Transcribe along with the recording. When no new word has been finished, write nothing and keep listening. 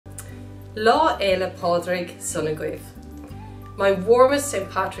Lá Éile Pádraig Sunnaguibh. My warmest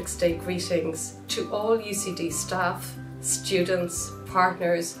St. Patrick's Day greetings to all UCD staff, students,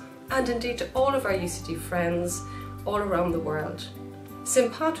 partners, and indeed to all of our UCD friends all around the world.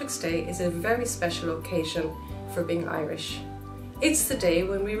 St. Patrick's Day is a very special occasion for being Irish. It's the day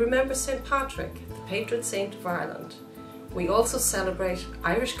when we remember St. Patrick, the patron saint of Ireland. We also celebrate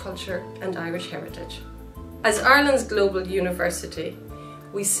Irish culture and Irish heritage. As Ireland's global university,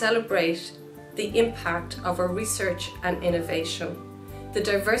 we celebrate the impact of our research and innovation, the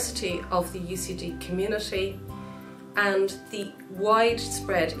diversity of the UCD community, and the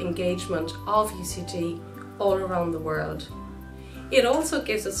widespread engagement of UCD all around the world. It also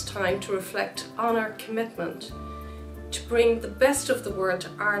gives us time to reflect on our commitment to bring the best of the world to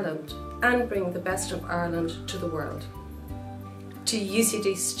Ireland and bring the best of Ireland to the world. To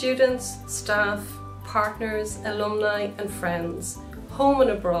UCD students, staff, partners, alumni and friends, home and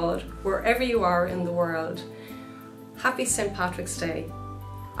abroad, wherever you are in the world, happy St. Patrick's Day.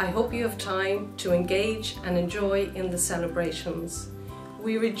 I hope you have time to engage and enjoy in the celebrations.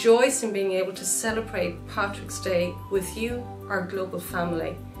 We rejoice in being able to celebrate Patrick's Day with you, our global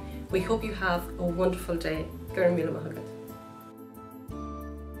family. We hope you have a wonderful day. Gur míle maith agad.